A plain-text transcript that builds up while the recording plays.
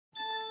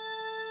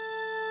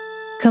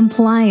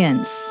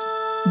Compliance,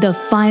 the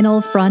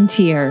final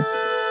frontier.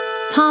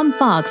 Tom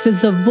Fox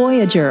is the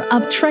voyager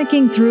of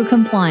trekking through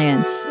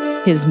compliance.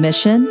 His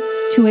mission?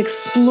 To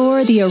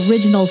explore the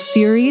original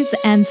series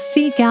and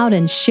seek out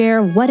and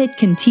share what it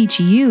can teach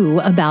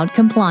you about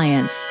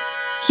compliance.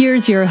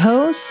 Here's your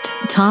host,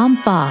 Tom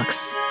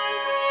Fox.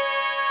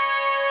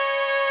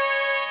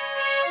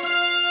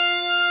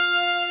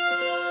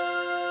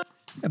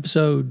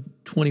 Episode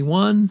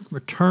 21,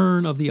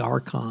 Return of the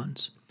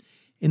Archons.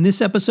 In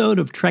this episode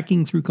of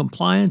Trekking Through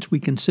Compliance,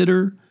 we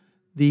consider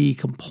the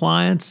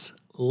compliance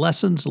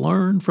lessons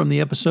learned from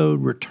the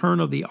episode Return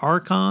of the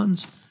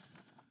Archons,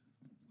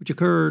 which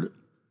occurred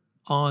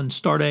on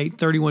Stardate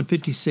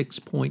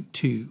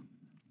 3156.2.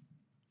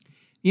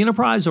 The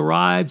Enterprise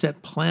arrives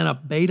at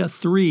planet Beta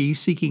 3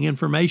 seeking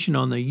information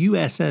on the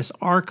USS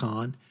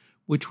Archon,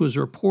 which was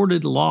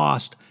reported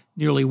lost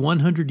nearly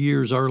 100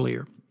 years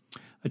earlier.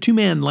 A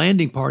two-man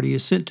landing party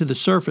is sent to the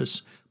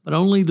surface, but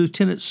only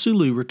Lieutenant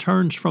Sulu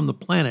returns from the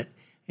planet,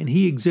 and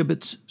he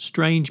exhibits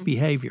strange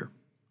behavior.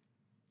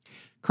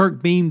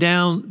 Kirk beams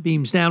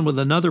down with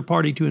another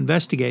party to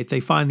investigate. They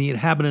find the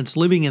inhabitants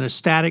living in a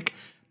static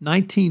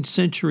 19th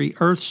century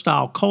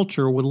Earth-style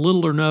culture with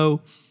little or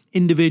no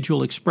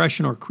individual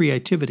expression or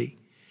creativity.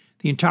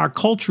 The entire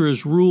culture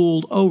is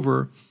ruled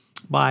over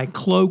by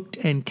cloaked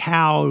and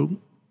cowed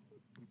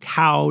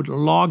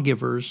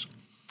lawgivers,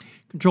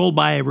 controlled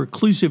by a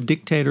reclusive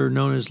dictator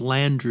known as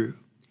Landru.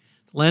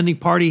 The landing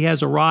party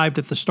has arrived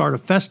at the start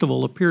of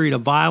festival, a period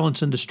of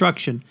violence and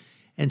destruction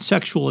and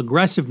sexual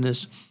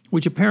aggressiveness,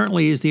 which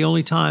apparently is the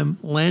only time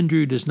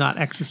Landru does not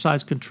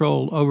exercise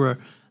control over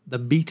the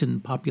beaten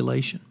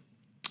population.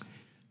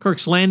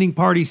 Kirk's landing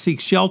party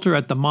seeks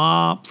shelter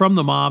from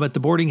the mob at the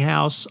boarding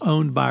house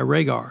owned by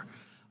Rhaegar.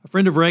 A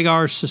friend of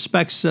Rhaegar's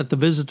suspects that the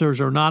visitors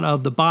are not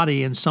of the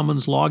body and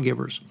summons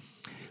lawgivers.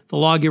 The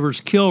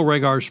lawgivers kill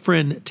Rhaegar's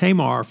friend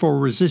Tamar for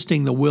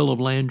resisting the will of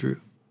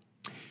Landru.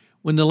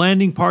 When the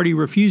landing party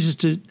refuses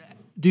to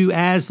do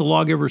as the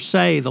lawgivers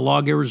say, the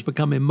lawgivers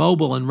become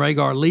immobile and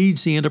Rhaegar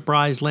leads the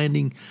Enterprise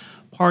landing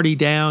party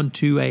down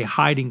to a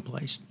hiding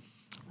place.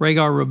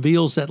 Rhaegar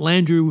reveals that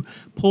Landru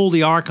pulled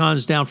the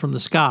Archons down from the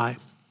sky.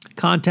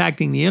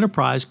 Contacting the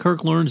Enterprise,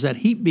 Kirk learns that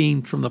heat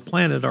beams from the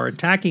planet are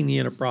attacking the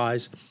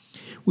Enterprise,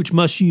 which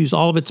must use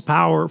all of its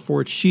power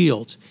for its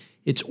shields.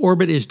 Its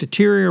orbit is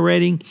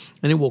deteriorating,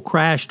 and it will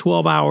crash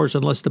 12 hours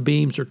unless the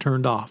beams are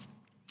turned off.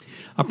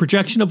 A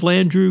projection of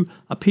Landru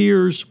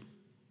appears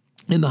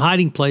in the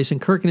hiding place,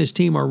 and Kirk and his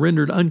team are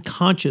rendered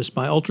unconscious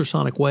by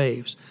ultrasonic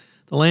waves.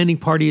 The landing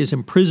party is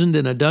imprisoned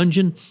in a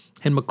dungeon,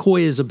 and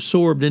McCoy is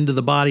absorbed into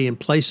the body and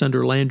placed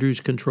under Landru's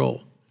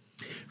control.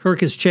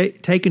 Kirk is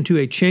taken to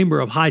a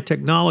chamber of high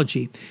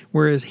technology,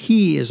 whereas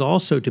he is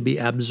also to be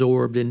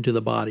absorbed into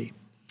the body.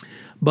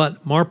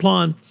 But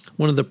Marplon,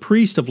 one of the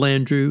priests of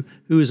Landru,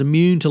 who is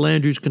immune to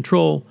Landru's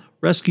control,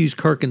 rescues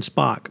Kirk and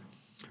Spock.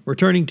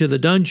 Returning to the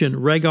dungeon,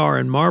 Rhaegar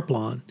and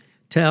Marplon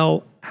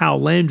tell how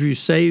Landru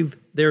saved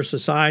their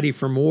society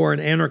from war and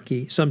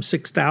anarchy some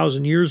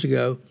 6,000 years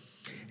ago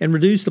and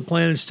reduced the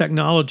planet's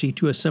technology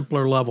to a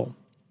simpler level.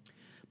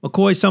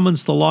 McCoy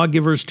summons the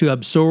lawgivers to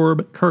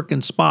absorb Kirk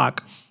and Spock,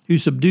 who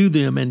subdue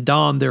them and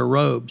don their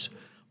robes.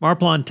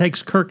 Marplon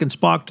takes Kirk and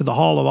Spock to the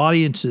Hall of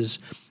Audiences,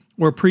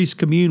 where priests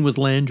commune with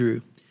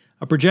Landru.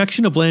 A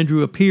projection of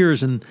Landru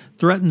appears and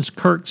threatens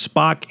Kirk,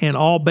 Spock, and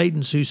all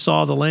Batans who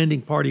saw the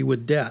landing party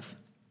with death.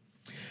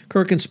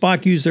 Kirk and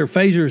Spock use their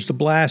phasers to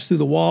blast through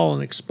the wall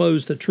and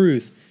expose the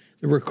truth.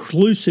 The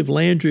reclusive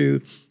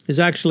Landru is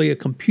actually a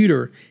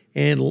computer,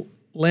 and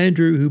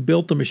Landru, who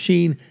built the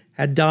machine,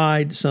 had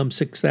died some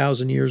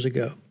 6,000 years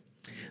ago.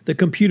 The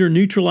computer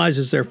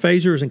neutralizes their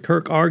phasers, and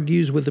Kirk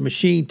argues with the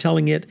machine,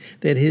 telling it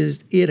that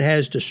it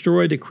has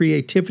destroyed the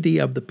creativity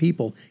of the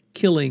people,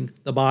 killing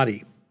the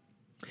body.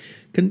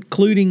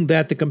 Concluding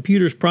that the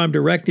computer's prime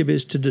directive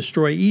is to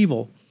destroy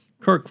evil,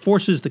 Kirk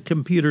forces the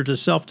computer to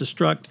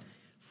self-destruct,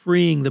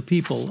 freeing the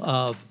people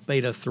of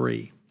Beta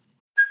 3.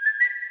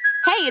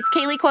 Hey, it's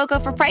Kaylee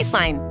Cuoco for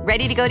Priceline.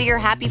 Ready to go to your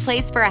happy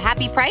place for a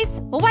happy price?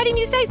 Well, why didn't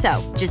you say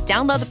so? Just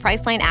download the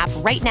Priceline app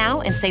right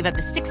now and save up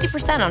to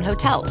 60% on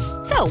hotels.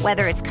 So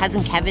whether it's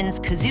Cousin Kevin's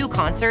Kazoo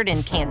Concert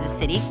in Kansas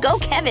City, go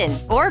Kevin,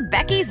 or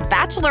Becky's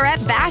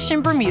Bachelorette Bash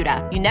in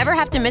Bermuda, you never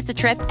have to miss a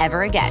trip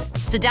ever again.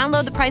 So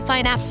download the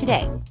Priceline app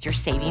today. Your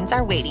savings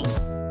are waiting.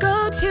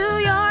 Go to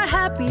your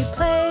happy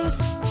place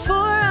for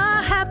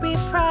a happy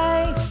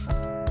price.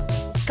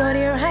 Go to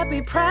your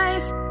happy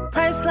price,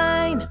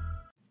 Priceline.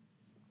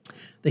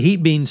 The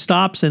heat beam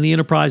stops and the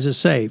Enterprise is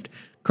saved.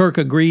 Kirk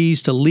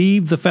agrees to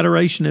leave the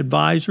Federation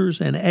advisors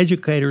and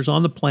educators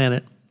on the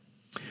planet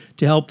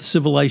to help the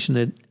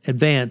civilization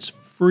advance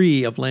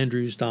free of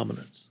Landru's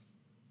dominance.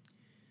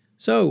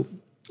 So,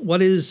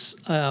 what is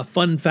a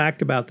fun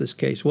fact about this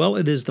case? Well,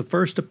 it is the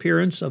first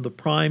appearance of the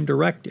Prime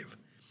Directive.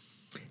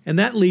 And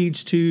that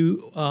leads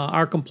to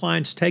our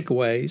compliance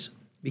takeaways,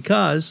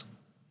 because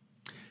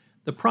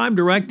the Prime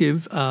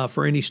Directive,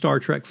 for any Star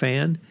Trek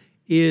fan,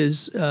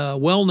 is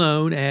well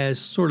known as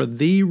sort of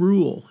the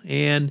rule,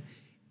 and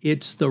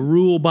it's the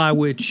rule by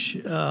which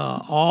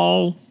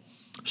all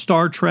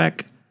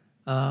Starship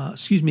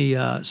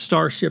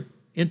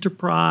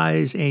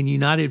Enterprise, and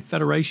United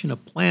Federation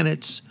of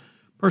Planets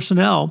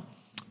personnel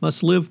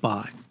must live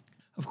by.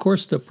 Of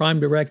course, the Prime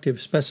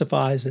Directive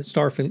specifies that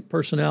Starfleet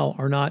personnel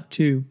are not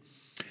to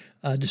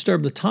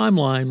disturb the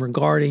timeline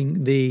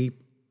regarding the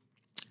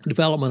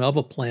development of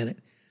a planet.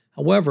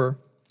 However,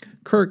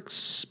 Kirk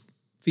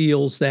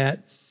feels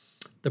that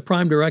the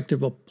Prime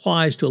Directive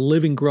applies to a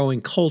living,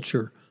 growing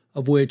culture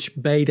of which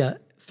Beta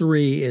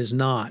 3 is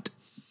not.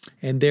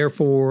 And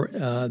therefore,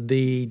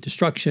 the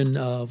destruction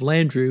of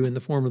Landru in the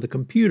form of the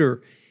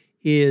computer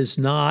is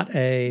not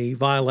a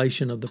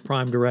violation of the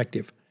Prime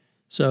Directive.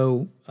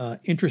 So,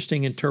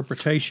 interesting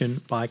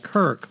interpretation by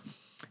Kirk.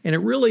 And it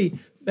really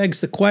begs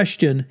the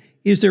question,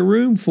 is there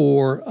room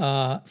for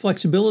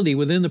flexibility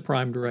within the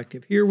Prime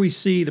Directive? Here we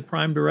see the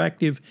Prime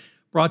Directive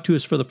brought to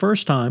us for the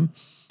first time.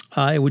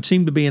 It would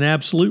seem to be an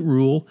absolute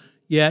rule,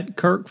 yet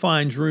Kirk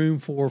finds room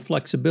for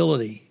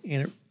flexibility.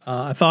 And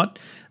I thought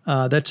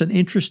that's an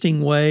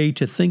interesting way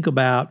to think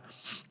about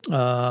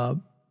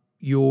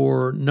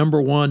your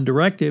number one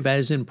directive,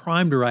 as in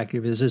Prime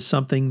Directive. Is this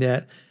something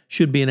that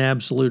should be an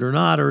absolute or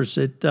not? Or is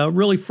it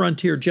really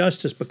frontier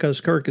justice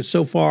because Kirk is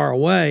so far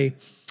away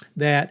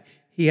that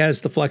he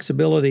has the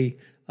flexibility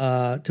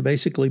to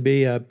basically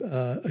be a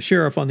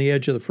sheriff on the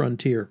edge of the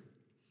frontier?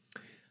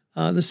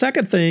 The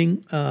second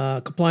thing,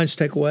 compliance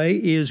takeaway,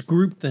 is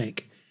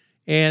groupthink.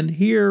 And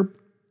here,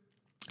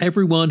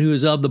 everyone who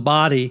is of the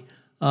body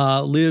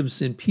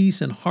lives in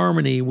peace and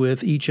harmony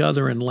with each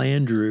other in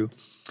Landru.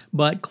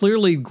 But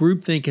clearly,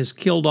 groupthink has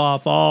killed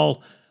off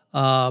all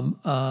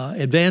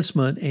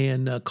advancement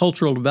and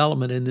cultural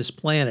development in this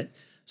planet.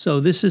 So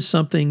this is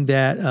something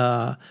that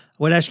I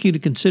would ask you to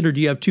consider. Do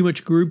you have too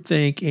much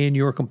groupthink in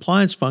your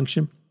compliance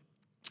function?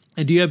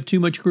 And do you have too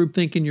much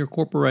groupthink in your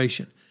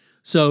corporation?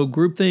 So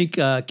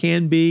groupthink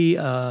can be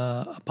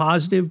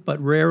positive,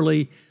 but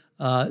rarely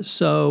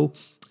so.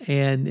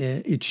 And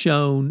it's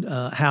shown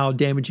how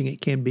damaging it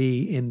can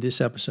be in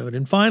this episode.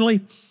 And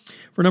finally,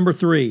 for number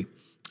 3,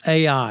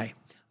 AI.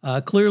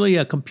 Clearly,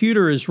 a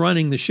computer is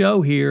running the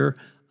show here,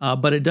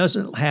 but it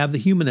doesn't have the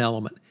human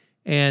element.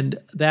 And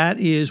that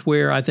is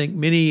where I think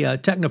many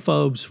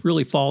technophobes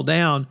really fall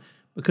down,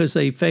 because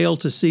they fail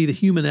to see the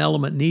human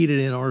element needed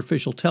in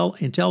artificial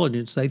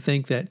intelligence. They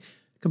think that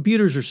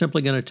computers are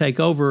simply going to take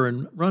over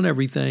and run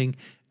everything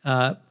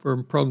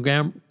from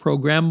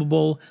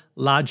programmable,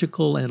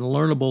 logical, and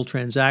learnable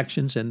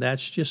transactions, and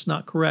that's just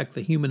not correct.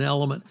 The human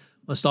element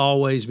must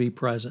always be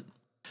present.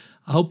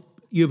 I hope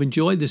you've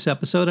enjoyed this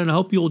episode, and I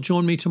hope you'll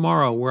join me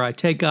tomorrow where I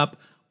take up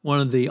one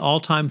of the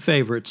all-time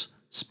favorites,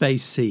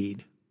 Space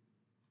Seed.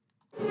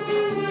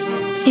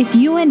 If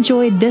you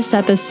enjoyed this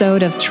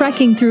episode of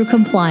Trekking Through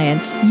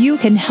Compliance, you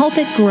can help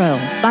it grow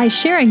by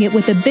sharing it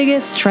with the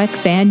biggest Trek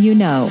fan you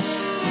know.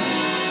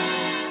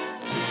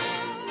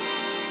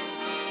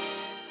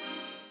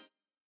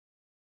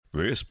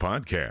 This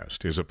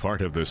podcast is a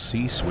part of the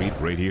C-Suite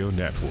Radio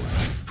Network.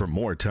 For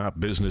more top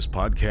business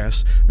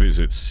podcasts,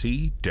 visit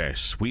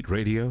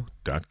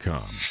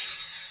c-suiteradio.com.